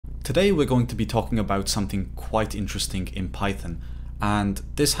Today we're going to be talking about something quite interesting in Python, and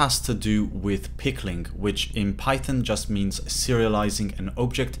this has to do with pickling, which in Python just means serializing an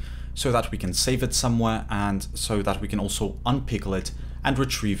object so that we can save it somewhere and so that we can also unpickle it and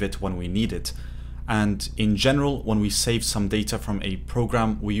retrieve it when we need it. And in general, when we save some data from a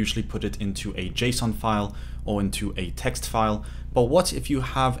program, we usually put it into a JSON file or into a text file. But what if you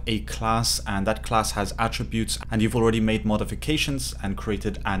have a class and that class has attributes and you've already made modifications and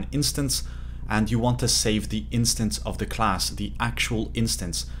created an instance and you want to save the instance of the class, the actual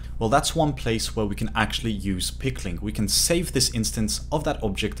instance? Well, that's one place where we can actually use pickling. We can save this instance of that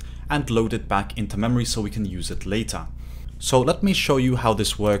object and load it back into memory so we can use it later. So let me show you how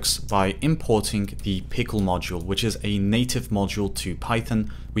this works by importing the Pickle module, which is a native module to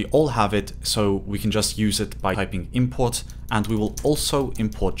Python. We all have it, so we can just use it by typing import, and we will also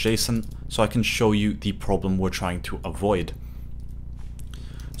import JSON so I can show you the problem we're trying to avoid.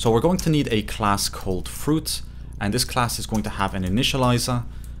 So we're going to need a class called fruit, and this class is going to have an initializer,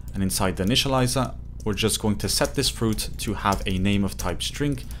 and inside the initializer we're just going to set this fruit to have a name of type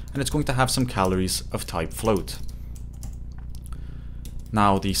string, and it's going to have some calories of type float.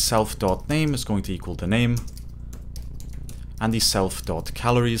 Now the self.name is going to equal the name, and the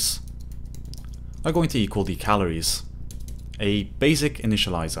self.calories are going to equal the calories, a basic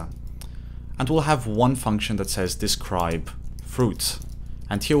initializer. And we'll have one function that says describe fruit.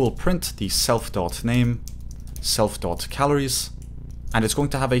 And here we'll print the self.name, self.calories, and it's going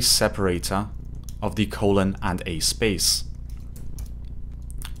to have a separator of the colon and a space.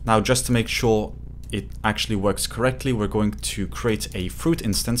 Now, just to make sure it actually works correctly, we're going to create a fruit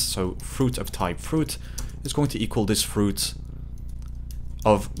instance. So fruit of type fruit is going to equal this fruit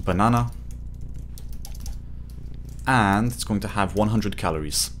of banana, and it's going to have 100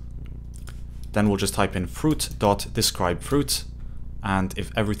 calories. Then we'll just type in fruit.describe fruit, and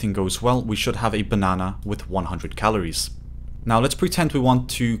if everything goes well, we should have a banana with 100 calories. Now let's pretend we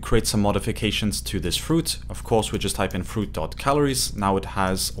want to create some modifications to this fruit. Of course, we just type in fruit.calories. Now it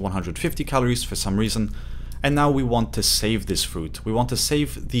has 150 calories for some reason. And now we want to save this fruit. We want to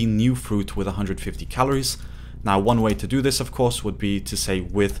save the new fruit with 150 calories. Now one way to do this, of course, would be to say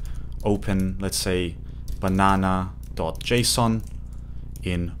with open, let's say, banana.json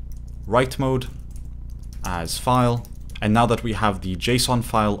in write mode as file. And now that we have the JSON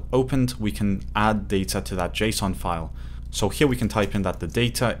file opened, we can add data to that JSON file. So here we can type in that the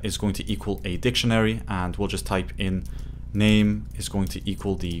data is going to equal a dictionary, and we'll just type in name is going to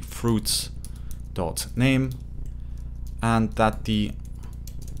equal the fruits.name, and that the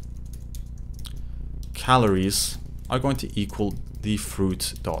calories are going to equal the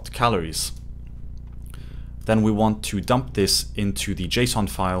fruit.calories. Then we want to dump this into the JSON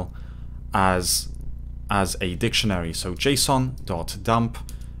file as a dictionary. So json.dump,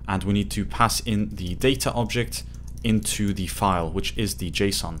 and we need to pass in the data object into the file, which is the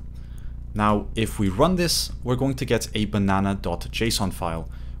JSON. Now, if we run this, we're going to get a banana.json file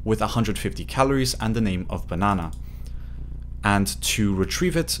with 150 calories and the name of banana. And to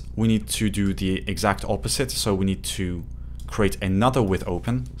retrieve it, we need to do the exact opposite. So we need to create another with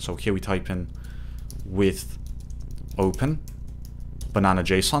open. So here we type in with open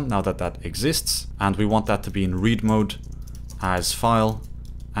banana.json, now that that exists, and we want that to be in read mode as file.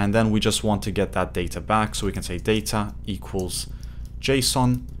 And then we just want to get that data back, so we can say data equals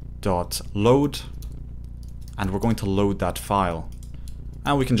json.load, and we're going to load that file.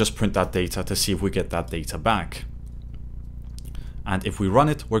 And we can just print that data to see if we get that data back. And if we run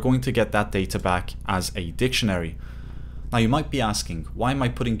it, we're going to get that data back as a dictionary. Now you might be asking, why am I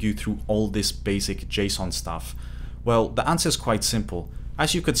putting you through all this basic JSON stuff? Well, the answer is quite simple.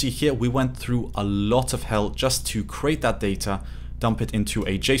 As you could see here, we went through a lot of hell just to create that data, dump it into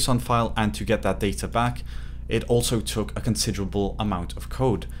a JSON file, and to get that data back. It also took a considerable amount of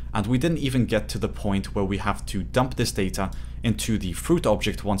code, and we didn't even get to the point where we have to dump this data into the fruit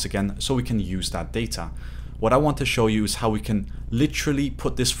object once again so we can use that data. What I want to show you is how we can literally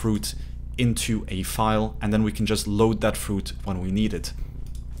put this fruit into a file, and then we can just load that fruit when we need it.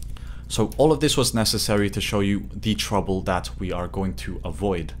 So all of this was necessary to show you the trouble that we are going to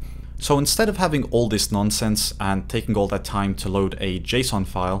avoid. So instead of having all this nonsense and taking all that time to load a JSON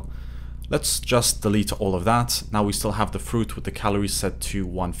file, let's just delete all of that. Now we still have the fruit with the calories set to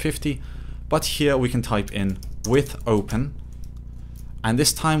 150, but here we can type in with open, and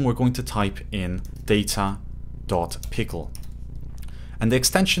this time we're going to type in data.pickle. And the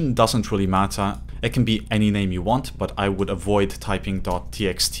extension doesn't really matter. It can be any name you want, but I would avoid typing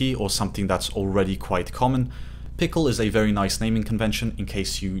 .txt or something that's already quite common. Pickle is a very nice naming convention in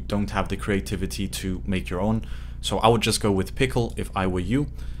case you don't have the creativity to make your own. So I would just go with Pickle if I were you.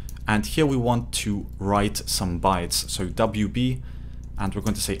 And here we want to write some bytes. So WB, and we're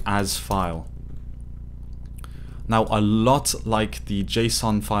going to say as file. Now, a lot like the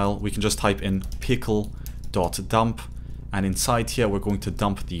JSON file, we can just type in pickle.dump, and inside here we're going to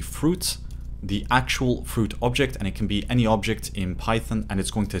dump the fruit, the actual fruit object, and it can be any object in Python, and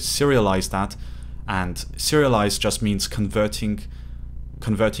it's going to serialize that. And serialize just means converting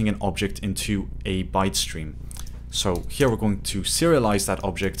an object into a byte stream. So here we're going to serialize that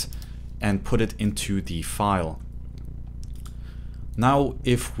object and put it into the file. Now,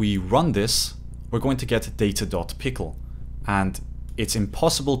 if we run this, we're going to get data.pickle, and it's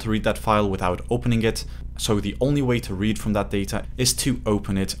impossible to read that file without opening it. So the only way to read from that data is to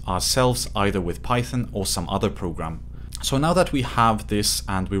open it ourselves, either with Python or some other program. So now that we have this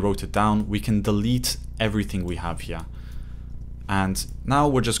and we wrote it down, we can delete everything we have here. And now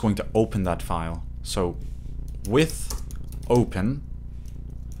we're just going to open that file. So with open,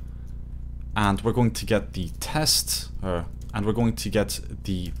 and we're going to get the test, and we're going to get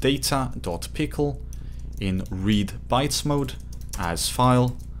the data.pickle in read bytes mode as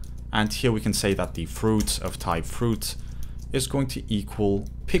file. And here we can say that the fruit of type fruit is going to equal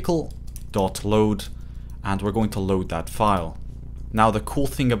pickle.load, and we're going to load that file. Now, the cool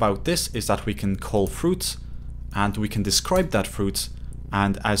thing about this is that we can call fruit and we can describe that fruit,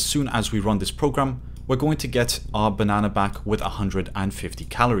 and as soon as we run this program, we're going to get our banana back with 150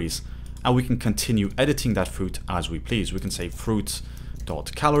 calories. And we can continue editing that fruit as we please. We can say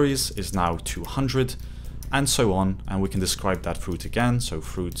fruit.calories is now 200, and so on. And we can describe that fruit again. So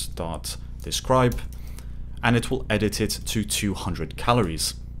fruit.describe, and it will edit it to 200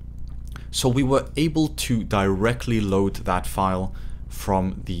 calories. So we were able to directly load that file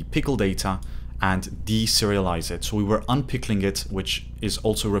from the pickle data and deserialize it. So we were unpickling it, which is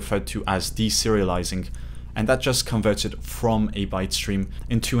also referred to as deserializing. And that just converts it from a byte stream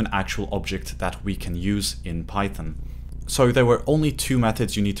into an actual object that we can use in Python. So there were only two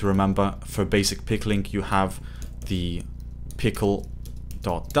methods you need to remember for basic pickling. You have the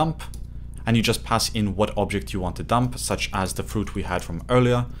pickle.dump, and you just pass in what object you want to dump, such as the fruit we had from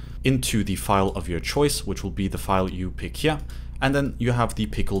earlier, into the file of your choice, which will be the file you pick here. And then you have the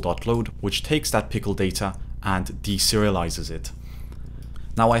pickle.load, which takes that pickle data and deserializes it.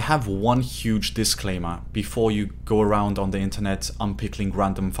 Now, I have one huge disclaimer before you go around on the internet unpickling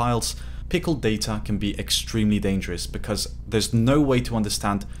random files. Pickle data can be extremely dangerous because there's no way to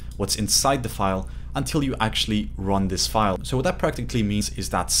understand what's inside the file until you actually run this file. So what that practically means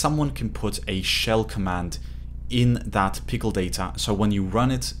is that someone can put a shell command in that pickle data. So when you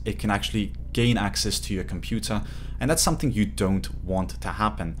run it, it can actually gain access to your computer, and that's something you don't want to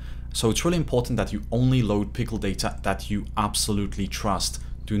happen. So it's really important that you only load pickle data that you absolutely trust.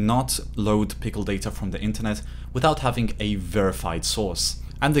 Do not load pickle data from the internet without having a verified source.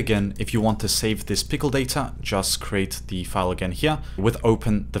 And again, if you want to save this pickle data, just create the file again here with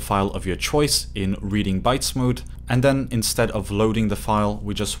open the file of your choice in reading bytes mode. And then instead of loading the file,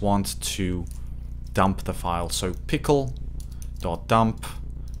 we just want to dump the file. So pickle.dump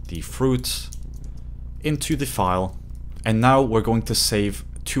the fruit into the file. And now we're going to save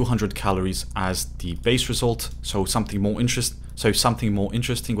 200 calories as the base result. So something more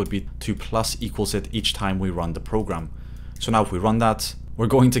interesting would be to plus equals it each time we run the program. So now if we run that, we're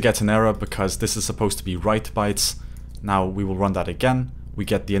going to get an error because this is supposed to be write bytes. Now we will run that again. We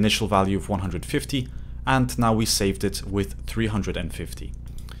get the initial value of 150, and now we saved it with 350.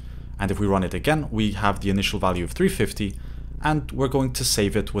 And if we run it again, we have the initial value of 350, and we're going to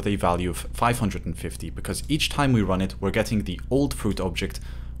save it with a value of 550, because each time we run it, we're getting the old fruit object,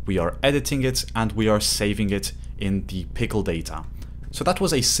 we are editing it, and we are saving it in the pickle data. So that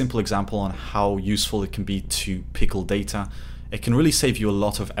was a simple example on how useful it can be to pickle data. It can really save you a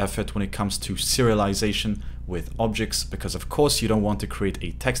lot of effort when it comes to serialization with objects, because of course you don't want to create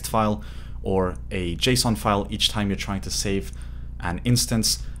a text file or a JSON file each time you're trying to save an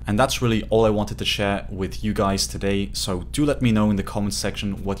instance. And that's really all I wanted to share with you guys today. So do let me know in the comments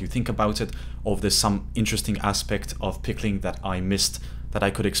section what you think about it, or if there's some interesting aspect of pickling that I missed that I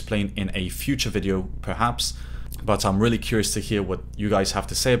could explain in a future video perhaps. But I'm really curious to hear what you guys have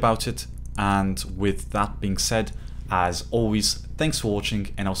to say about it. And with that being said, as always, thanks for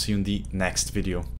watching, and I'll see you in the next video.